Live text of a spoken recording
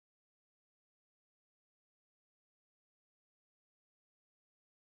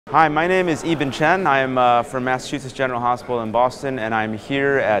Hi, my name is Chen. I am from Massachusetts General Hospital in Boston, and I'm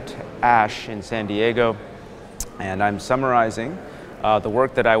here at ASH in San Diego, and I'm summarizing the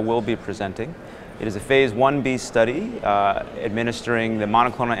work that I will be presenting. It is a phase 1b study administering the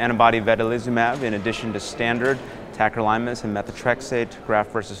monoclonal antibody Vedolizumab in addition to standard tacrolimus and methotrexate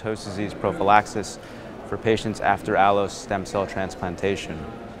graft versus host disease prophylaxis for patients after allo stem cell transplantation.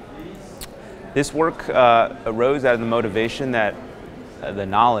 This work arose out of the motivation that the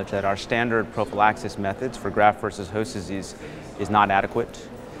knowledge that our standard prophylaxis methods for graft versus host disease is not adequate.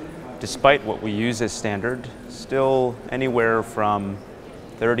 Despite what we use as standard, still anywhere from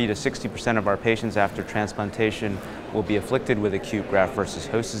 30 to 60% of our patients after transplantation will be afflicted with acute graft versus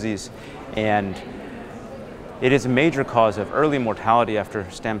host disease, and it is a major cause of early mortality after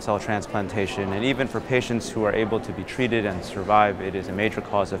stem cell transplantation, and even for patients who are able to be treated and survive, it is a major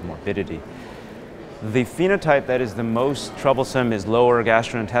cause of morbidity. The phenotype that is the most troublesome is lower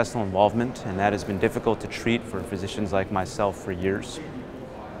gastrointestinal involvement, and that has been difficult to treat for physicians like myself for years.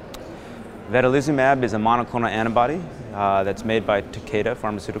 Vedolizumab is a monoclonal antibody that's made by Takeda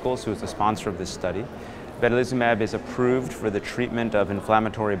Pharmaceuticals, who is the sponsor of this study. Vedolizumab is approved for the treatment of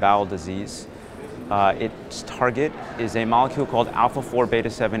inflammatory bowel disease. Its target is a molecule called alpha-4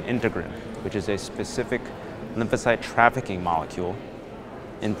 beta-7 integrin, which is a specific lymphocyte trafficking molecule.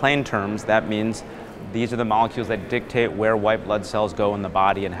 In plain terms, that means these are the molecules that dictate where white blood cells go in the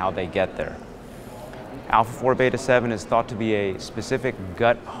body and how they get there. Alpha-4 beta-7 is thought to be a specific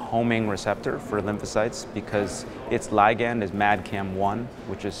gut homing receptor for lymphocytes because its ligand is MAdCAM1,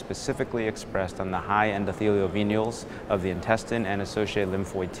 which is specifically expressed on the high endothelial venules of the intestine and associated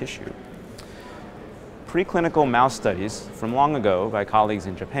lymphoid tissue. Preclinical mouse studies from long ago by colleagues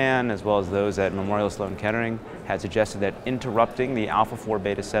in Japan, as well as those at Memorial Sloan Kettering, had suggested that interrupting the alpha-4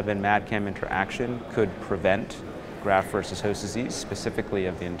 beta-7 MAdCAM interaction could prevent graft versus host disease, specifically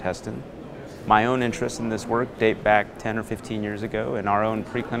of the intestine. My own interests in this work date back 10 or 15 years ago, and our own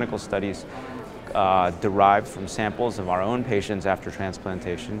preclinical studies derived from samples of our own patients after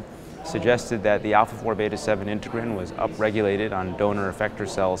transplantation suggested that the alpha-4 beta-7 integrin was upregulated on donor effector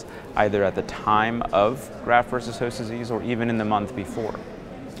cells either at the time of graft versus host disease or even in the month before.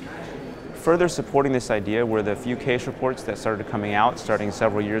 Further supporting this idea were the few case reports that started coming out starting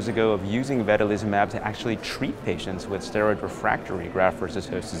several years ago of using vedolizumab to actually treat patients with steroid refractory graft versus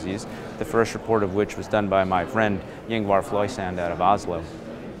host disease, the first report of which was done by my friend Yngvar Floysand out of Oslo.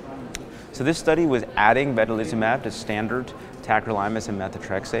 So this study was adding vedolizumab to standard tacrolimus and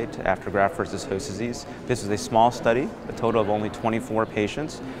methotrexate after graft versus host disease. This was a small study, a total of only 24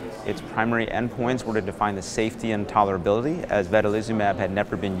 patients. Its primary endpoints were to define the safety and tolerability, as vedolizumab had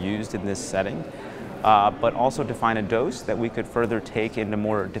never been used in this setting, but also define a dose that we could further take into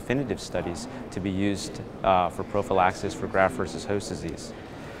more definitive studies to be used for prophylaxis for graft versus host disease.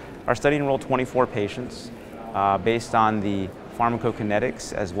 Our study enrolled 24 patients. Based on the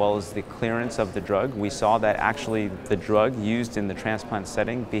pharmacokinetics as well as the clearance of the drug, we saw that actually the drug used in the transplant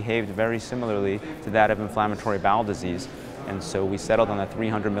setting behaved very similarly to that of inflammatory bowel disease, and so we settled on a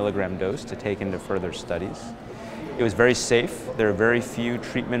 300 milligram dose to take into further studies. It was very safe. There are very few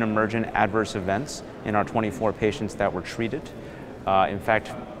treatment emergent adverse events in our 24 patients that were treated. In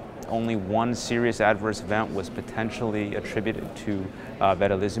fact, only one serious adverse event was potentially attributed to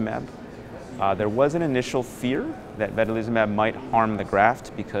vedolizumab. There was an initial fear that vedolizumab might harm the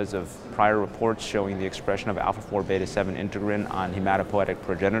graft because of prior reports showing the expression of alpha-4 beta-7 integrin on hematopoietic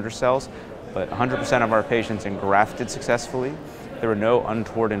progenitor cells, but 100% of our patients engrafted successfully. There were no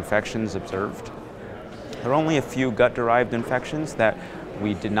untoward infections observed. There were only a few gut-derived infections that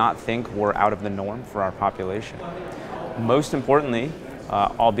we did not think were out of the norm for our population. Most importantly,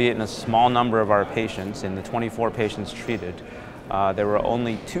 albeit in a small number of our patients, in the 24 patients treated, there were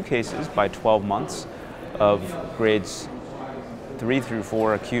only 2 cases by 12 months of grades 3 through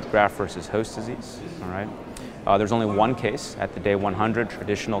 4 acute graft versus host disease. All right. There's only 1 case at the day 100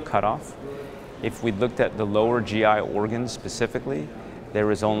 traditional cutoff. If we looked at the lower GI organs specifically, there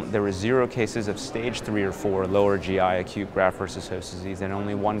were 0 cases of stage 3 or 4 lower GI acute graft versus host disease and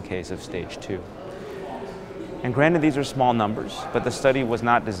only 1 case of stage 2. And granted, these are small numbers, but the study was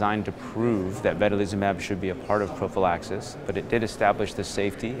not designed to prove that vedolizumab should be a part of prophylaxis, but it did establish the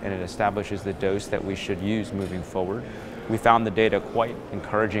safety and it establishes the dose that we should use moving forward. We found the data quite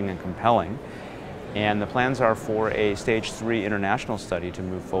encouraging and compelling, and the plans are for a stage 3 international study to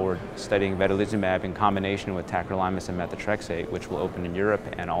move forward studying vedolizumab in combination with tacrolimus and methotrexate, which will open in Europe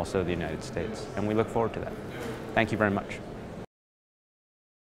and also the United States. And we look forward to that. Thank you very much.